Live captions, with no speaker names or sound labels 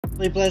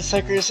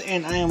Bloodsuckers,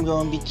 and I am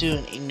going to be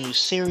doing a new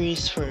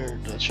series for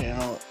the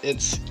channel.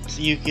 It's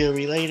Yu-Gi-Oh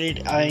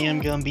related. I am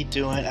going to be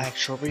doing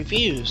actual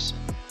reviews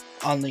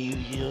on the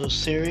Yu-Gi-Oh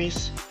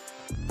series.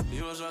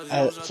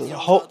 It's a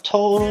whole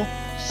total,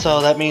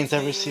 so that means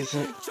every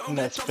season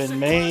that's been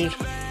made,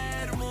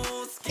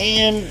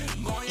 and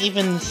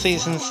even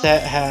seasons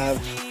that have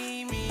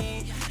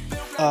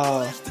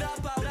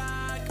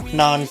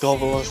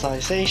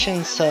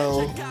non-globalization.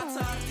 So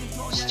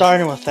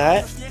starting with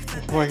that,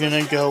 we're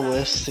gonna go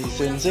with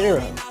Season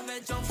 0,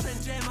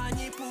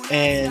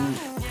 and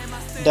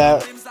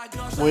that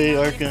we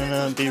are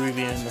gonna be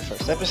reviewing the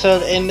first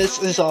episode, and this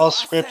is all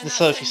scripted,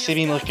 so if you see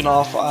me looking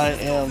off, I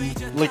am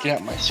looking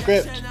at my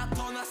script.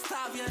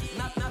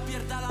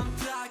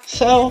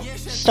 So,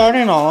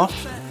 starting off,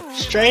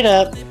 straight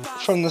up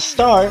from the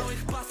start,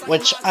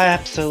 which I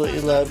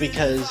absolutely love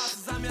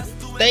because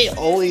they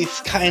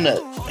always kind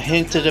of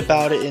hinted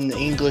about it in the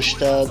English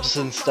dubs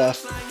and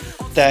stuff,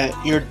 that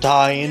you're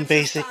dying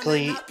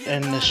basically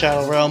in the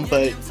Shadow Realm,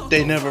 but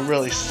they never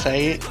really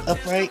say it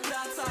upright.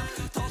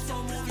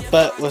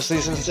 But with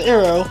Season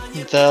 0,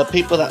 the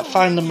people that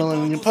find the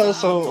Millennium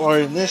Puzzle, or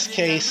in this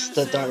case,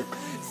 the the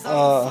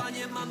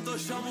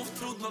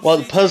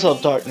Puzzle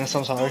of Darkness,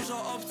 I'm sorry,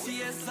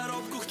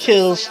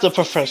 kills the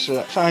professor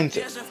that finds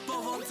it.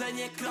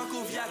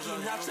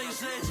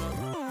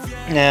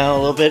 Now, a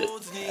little bit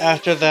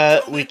after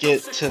that, we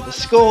get to the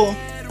school,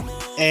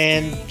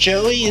 and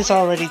Joey is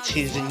already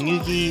teasing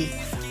Yu-Gi.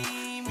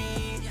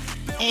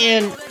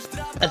 And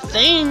a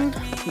thing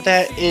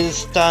that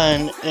is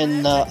done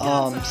in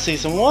the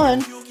Season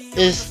 1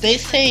 is they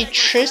say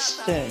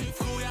Tristan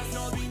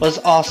was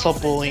also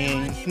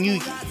bullying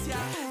Yu-Gi.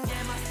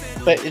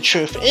 But the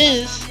truth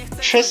is,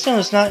 Tristan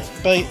was not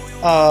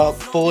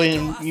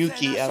bullying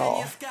Yu-Gi at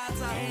all.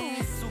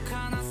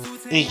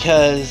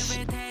 Because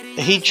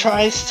he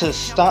tries to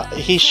stop,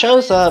 he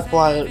shows up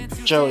while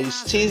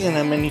Joey's teasing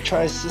him, and he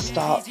tries to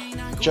stop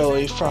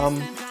Joey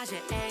from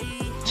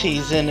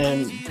teasing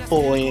and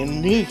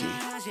bullying Yu-Gi.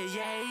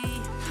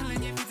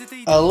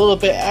 A little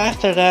bit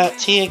after that,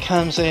 Tia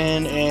comes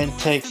in and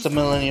takes the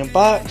Millennium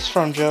Box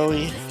from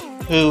Joey,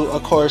 who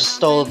of course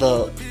stole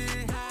the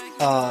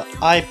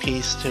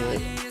eyepiece to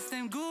it,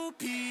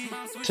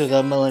 to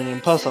the Millennium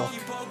Puzzle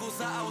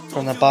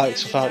from the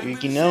box without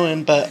Yu-Gi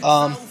knowing, but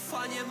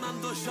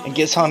and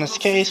gets on his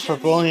case for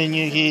bullying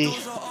Yu-Gi.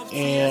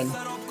 And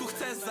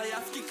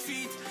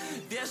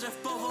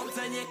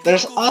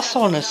there's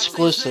also an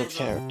exclusive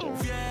character,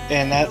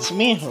 and that's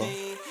Miho.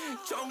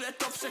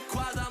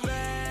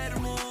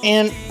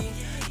 And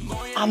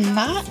I'm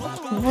not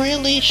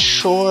really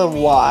sure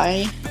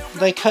why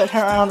they cut her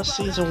out of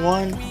Season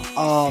 1.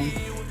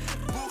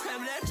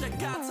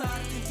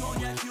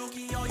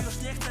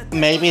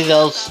 Maybe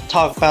they'll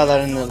talk about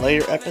that in the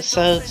later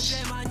episodes.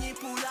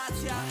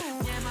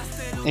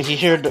 If you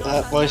hear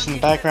that voice in the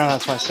background,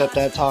 that's my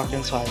stepdad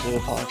talking, so I do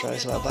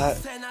apologize about that.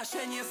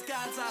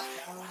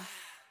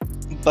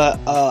 But,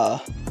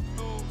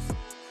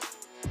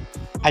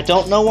 I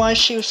don't know why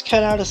she was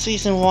cut out of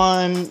Season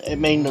 1. It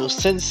made no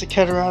sense to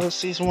cut her out of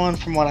Season 1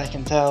 from what I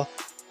can tell.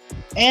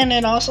 And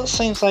it also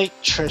seems like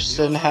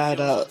Tristan had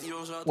a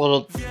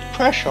little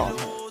crush on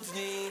her.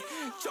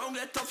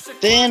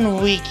 Then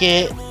we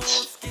get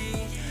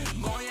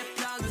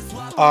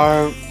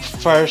our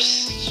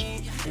first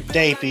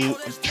debut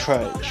of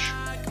Trudge.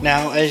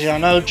 Now, as y'all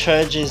know,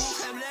 Trudge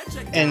is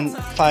in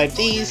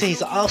 5Ds.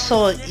 He's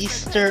also an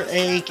Easter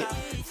egg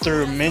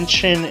through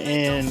mention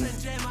in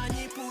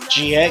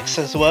GX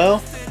as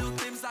well.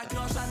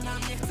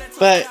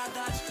 But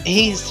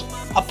he's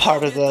a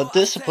part of the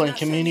discipline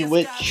community,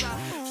 which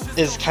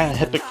is kind of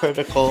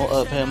hypocritical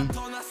of him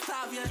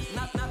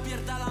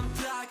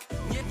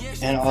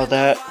and all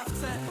that,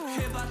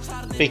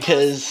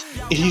 because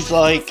he's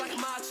like,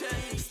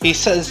 he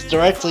says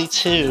directly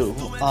to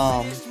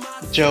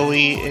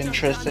Joey and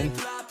Tristan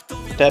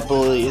that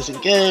bully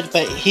isn't good,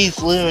 but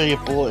he's literally a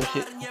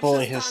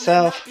bully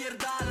himself.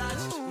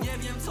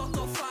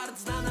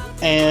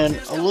 And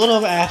a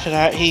little after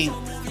that,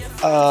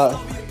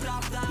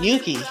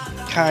 Yuki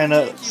kind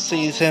of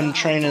sees him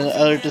training the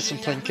other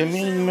discipline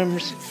community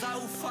members.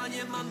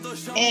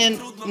 And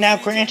now,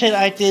 granted,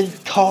 I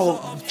did call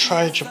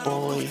Trudge a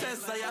bully,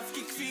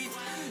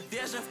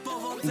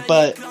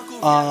 but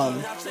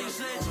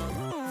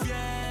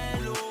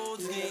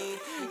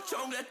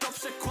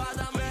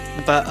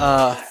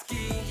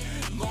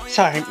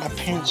sorry, my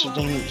parents are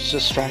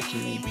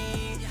distracting me.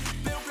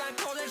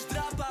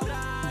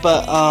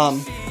 But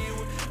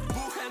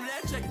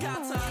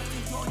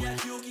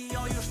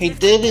he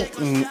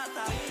didn't,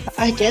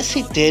 I guess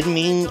he did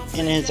mean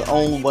in his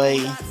own way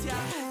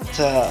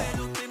to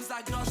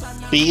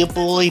be a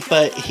bully,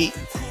 but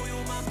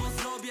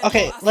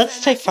okay,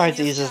 let's take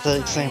 5Ds as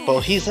an example.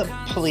 He's a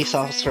police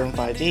officer in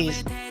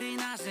 5Ds,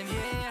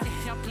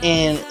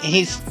 and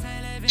he's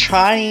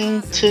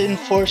trying to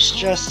enforce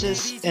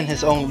justice in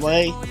his own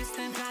way.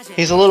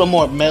 He's a little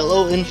more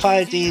mellow in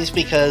 5Ds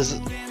because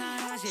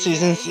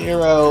Season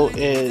 0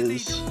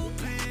 is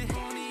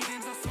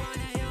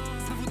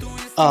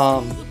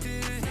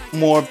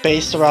more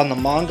based around the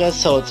manga,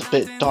 so it's a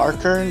bit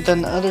darker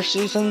than the other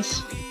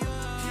seasons.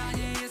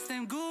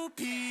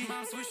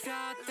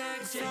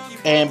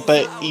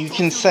 But you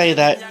can say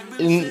that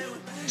in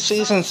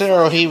Season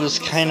 0 he was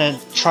kind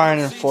of trying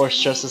to enforce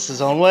justice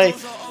his own way,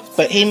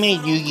 but he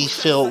made Yu-Gi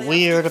feel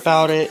weird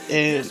about it,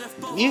 and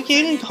Yu-Gi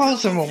even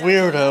calls him a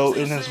weirdo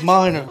in his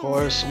mind, of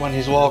course, when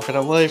he's walking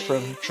away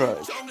from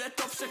Trudge.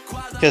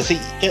 Because he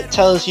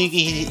tells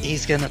Yu-Gi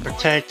he's gonna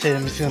protect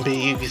him, he's gonna be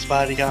Yu-Gi's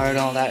bodyguard and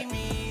all that.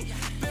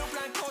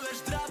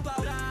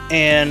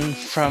 And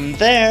from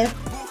there,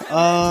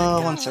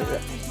 one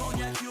second.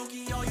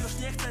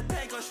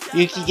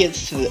 Yu-Gi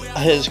gets to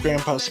his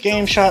grandpa's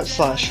game shop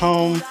 /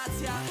 home.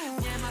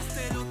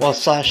 Well,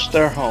 /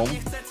 their home.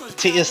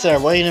 Tia's there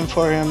waiting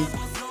for him.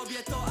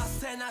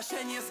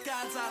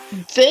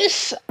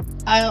 This,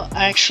 I'll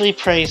actually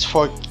praise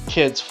for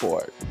kids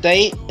for.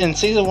 In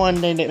Season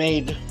 1, they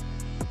made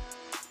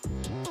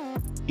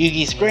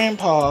Yu-Gi's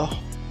grandpa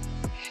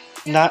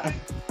not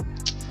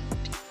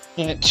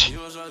it.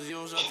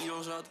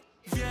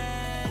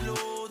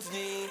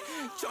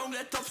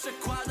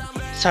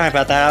 Sorry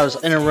about that, I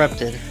was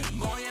interrupted.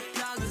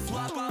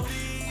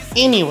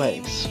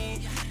 Anyways,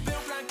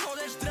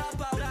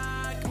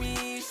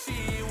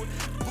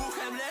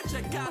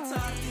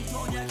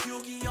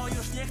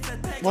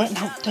 where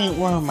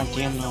are my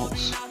damn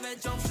notes?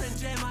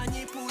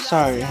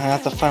 Sorry, I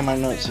have to find my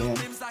notes again.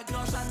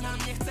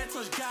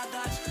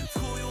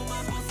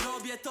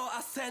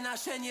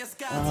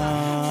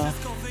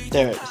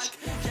 There it is.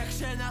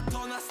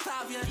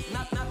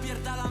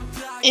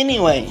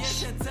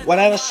 Anyways, what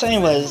I was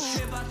saying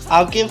was,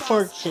 I'll give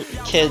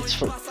kids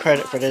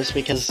credit for this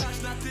because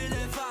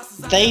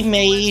they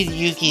made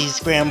Yu-Gi's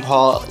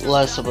grandpa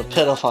less of a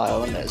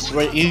pedophile in this.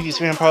 Yu-Gi's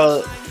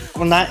grandpa,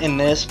 well, not in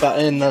this, but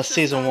in the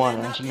Season 1,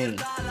 I mean.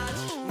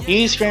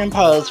 Yu-Gi's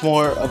grandpa is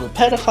more of a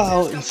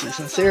pedophile in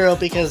Season 0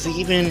 because he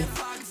even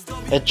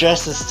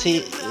addresses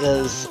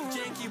his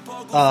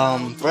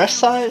breast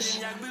size.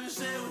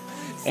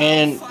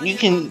 And you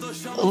can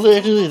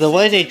literally, the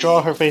way they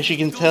draw her face, you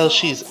can tell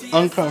she's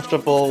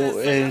uncomfortable,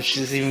 and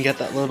she's even got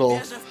that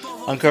little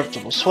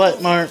uncomfortable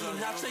sweat mark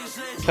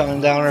coming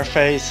down her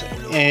face.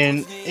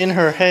 And in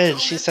her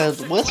head, she said,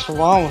 "What's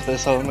wrong with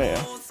this old man?"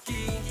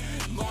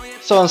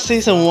 So in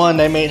Season 1,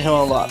 they made him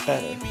a lot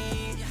better.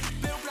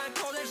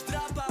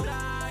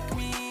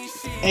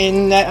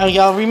 And now,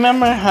 y'all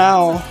remember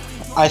how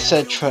I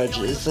said Trudge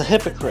is a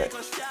hypocrite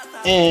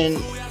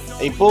and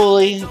a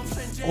bully?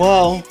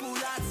 Well,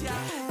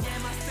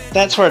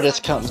 that's where this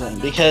comes in,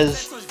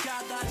 because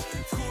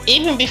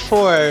even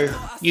before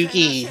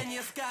Yu-Gi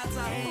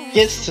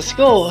gets to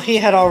school, he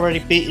had already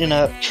beaten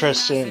up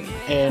Tristan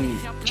and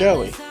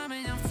Joey.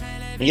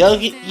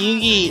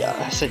 Yu-Gi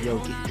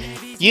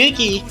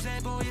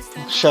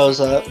shows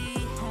up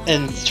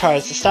and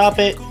tries to stop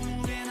it.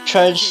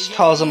 Trudge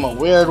calls him a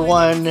weird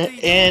one,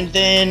 and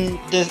then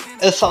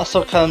this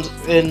also comes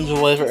in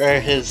where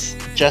his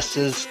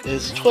justice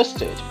is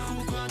twisted.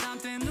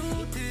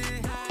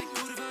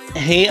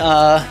 He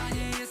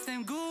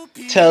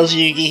tells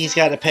Yu-Gi he's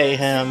got to pay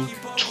him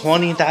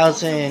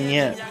 20,000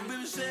 yen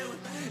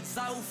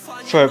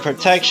for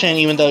protection,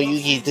 even though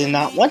Yu-Gi did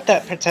not want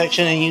that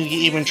protection, and Yu-Gi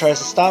even tries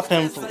to stop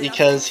him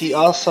because he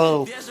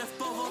also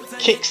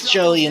kicks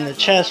Joey in the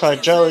chest while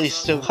Joey's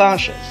still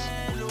conscious.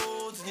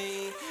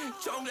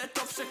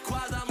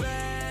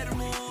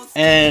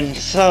 And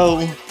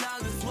so,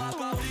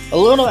 a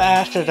little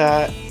after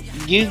that,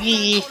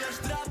 Yu-Gi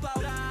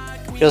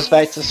goes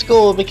back to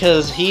school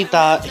because he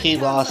thought he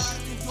lost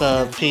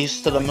the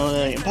piece to the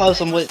Millennium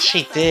Puzzle, which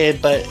he did,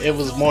 but it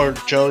was more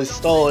Joey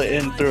stole it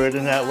and threw it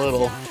in that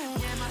little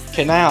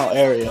canal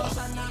area.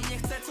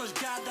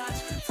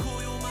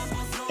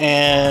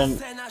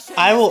 And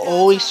I will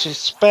always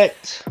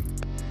respect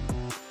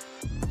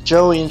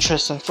Joey and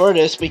Tristan for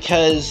this,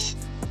 because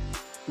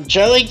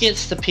Joey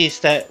gets the piece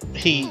that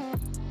he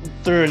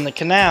threw in the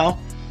canal,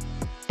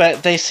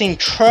 but they seen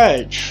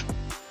Trudge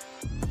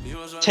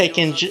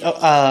taking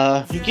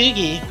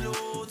Yu-Gi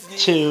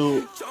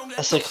to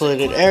a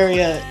secluded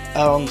area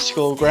on the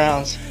school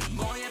grounds,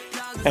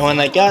 and when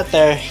they got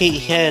there, he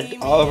had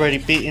already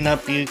beaten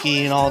up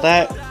Yu-Gi and all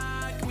that.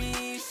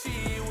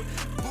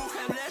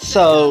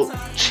 So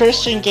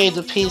Tristan gave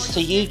the piece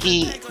to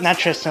Yu-Gi, not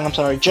Tristan, I'm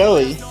sorry,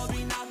 Joey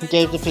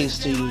gave the piece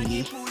to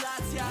Yu-Gi,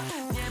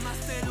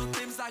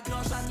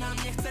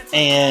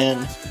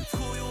 and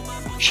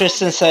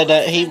Tristan said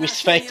that he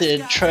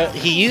respected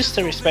he used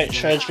to respect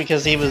Trudge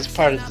because he was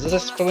part of the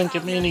discipline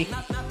community.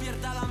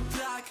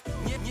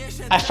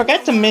 I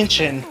forgot to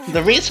mention,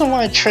 the reason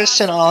why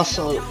Tristan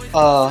also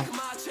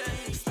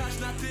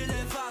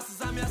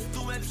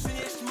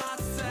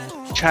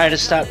tried to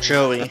stop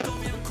Joey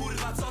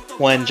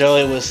when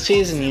Joey was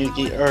teasing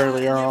Yu-Gi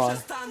earlier on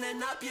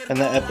in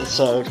the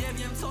episode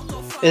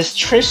is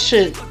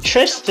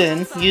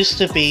Tristan used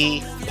to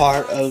be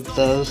part of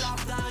the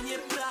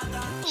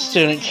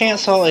student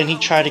council, and he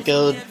tried to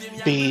go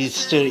be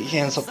student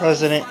council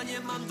president,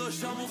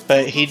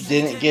 but he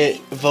didn't get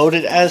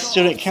voted as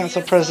student council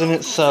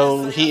president,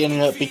 so he ended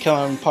up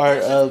becoming part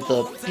of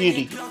the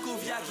beauty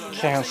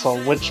council,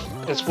 which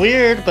is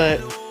weird,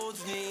 but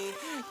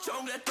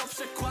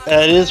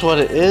it is what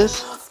it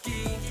is.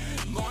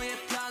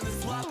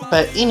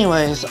 But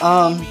anyways,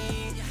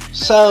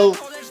 so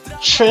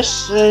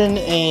Tristan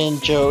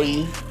and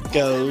Joey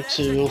go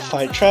to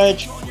fight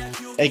Trudge.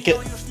 It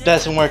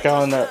doesn't work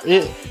out on their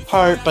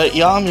part, but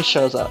Yami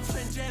shows up.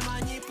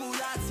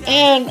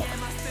 And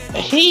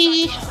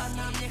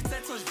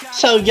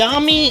so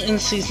Yami in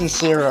Season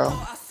 0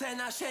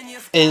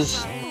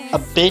 is a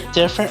bit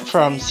different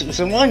from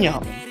Season 1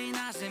 Yami.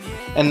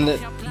 And the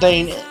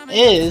thing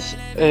is,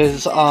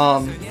 if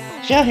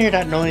y'all hear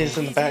that noise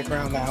in the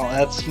background now,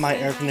 that's my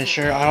air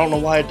conditioner. I don't know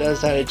why it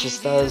does that, it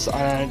just does.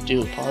 I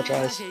do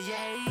apologize.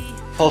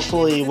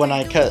 Hopefully when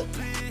I cut,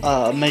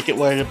 make it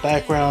where the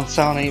background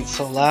sound ain't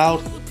so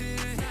loud.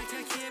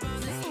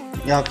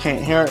 Y'all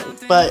can't hear it.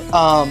 But,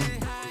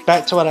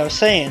 back to what I was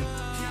saying.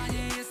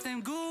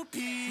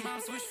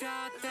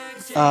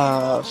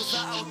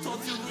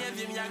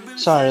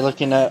 Sorry,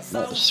 looking at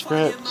the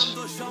script.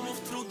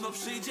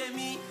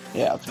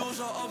 Yeah, okay.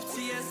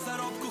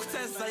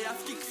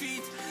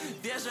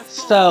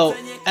 So,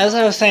 as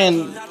I was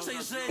saying,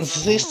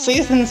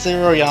 Season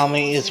 0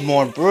 Yami is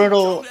more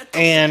brutal,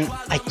 and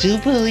I do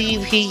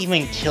believe he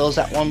even kills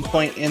at one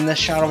point in the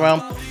Shadow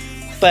Realm.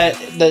 But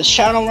the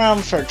Shadow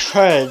Realm for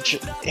Trudge,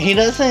 he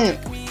doesn't...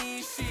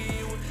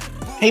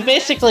 He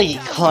basically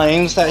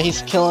claims that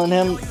he's killing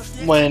him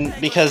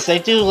because they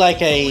do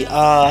like a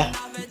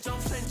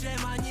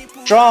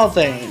draw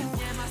thing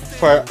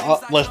for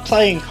with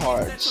playing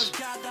cards,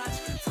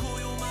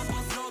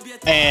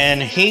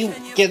 and he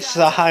gets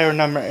the higher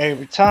number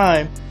every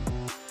time.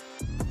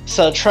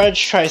 So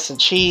Trudge tries to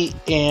cheat,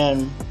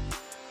 and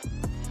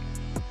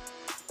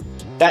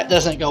that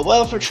doesn't go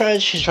well for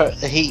Trudge.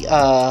 He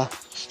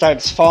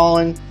starts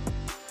falling.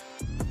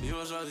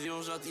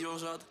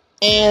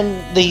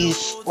 And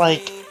these,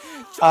 like,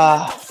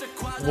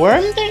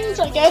 worm things,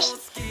 I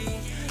guess,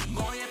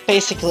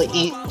 basically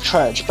eat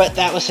Trudge. But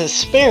that was his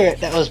spirit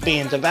that was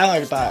being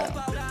devoured by him.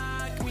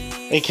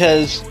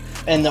 Because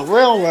in the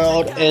real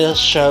world, it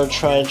showed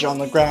Trudge on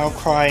the ground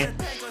crying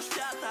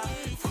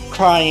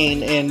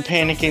and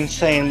panicking,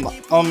 saying,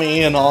 "Oh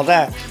me," and all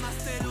that.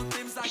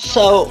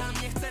 So,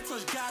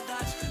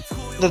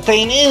 the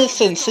thing is,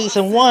 in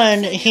Season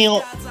 1,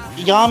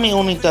 Yami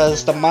only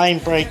does the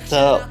mind break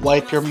to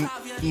wipe your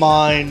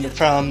mind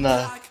from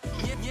the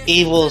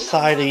evil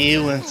side of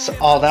you and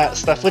all that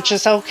stuff, which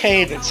is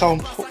okay in its own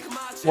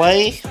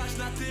way.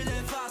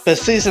 But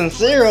Season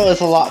 0 is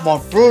a lot more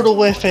brutal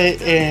with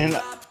it, and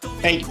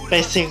it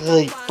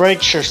basically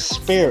breaks your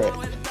spirit.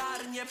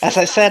 As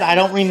I said, I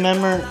don't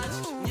remember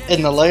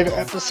in the later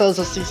episodes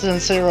of Season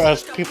 0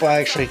 if people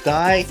actually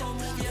die,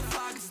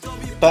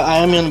 but I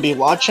am going to be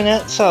watching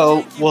it,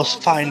 so we'll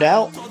find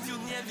out.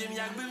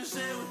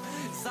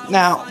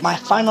 Now, my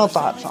final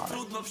thoughts on it.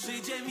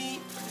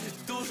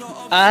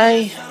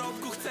 I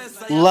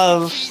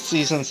love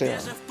Season 0.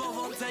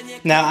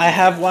 Now, I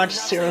have watched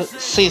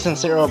Season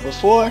 0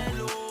 before,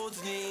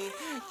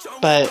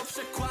 but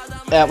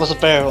that was a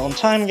very long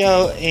time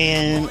ago,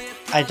 and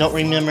I don't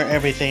remember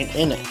everything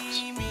in it.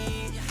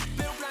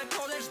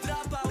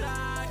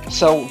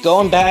 So,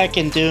 going back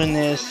and doing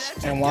this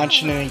and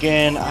watching it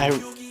again, I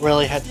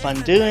really had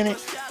fun doing it.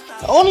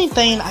 The only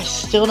thing I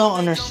still don't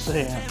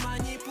understand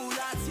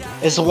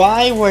is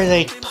why were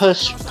they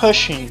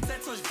pushing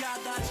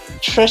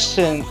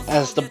Tristan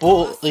as the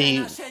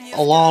bully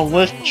along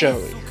with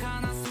Joey,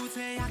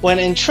 when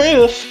in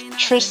truth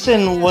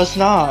Tristan was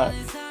not.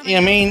 I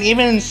mean,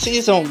 even in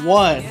Season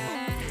 1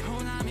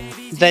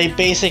 they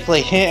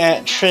basically hint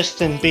at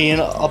Tristan being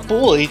a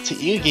bully to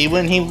Yu-Gi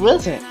when he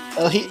wasn't.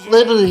 He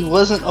literally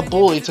wasn't a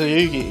bully to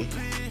Yu-Gi.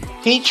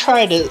 He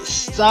tried to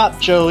stop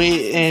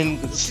Joey and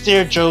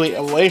steer Joey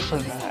away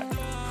from that.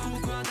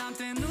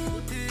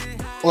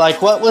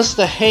 Like, what was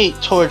the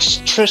hate towards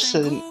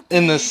Tristan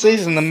in this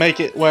season to make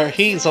it where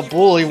he's a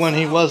bully when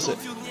he wasn't?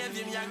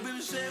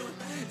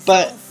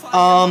 But,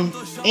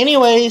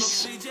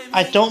 anyways,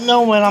 I don't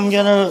know when I'm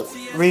gonna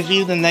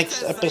review the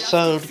next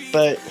episode,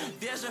 but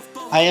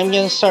I am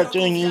gonna start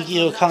doing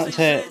Yu-Gi-Oh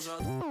content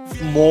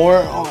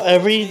more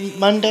every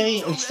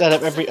Monday instead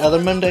of every other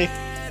Monday.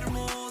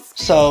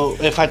 So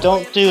if I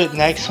don't do it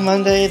next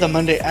Monday, the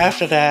Monday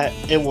after that,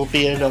 it will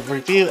be a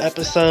review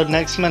episode.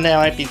 Next Monday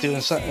I might be doing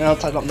something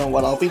else. I don't know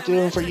what I'll be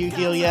doing for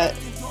Yu-Gi-Oh yet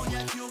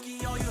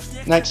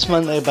next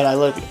Monday, but I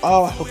love you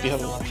all. I hope you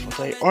have a wonderful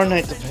day or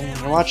night depending on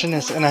you're watching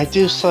this, and I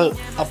do so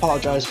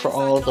apologize for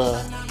all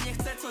the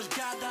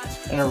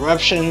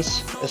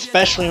interruptions,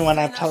 especially when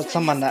I told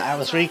someone that I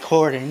was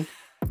recording.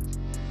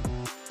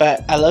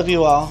 But I love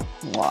you all.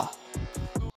 Mwah.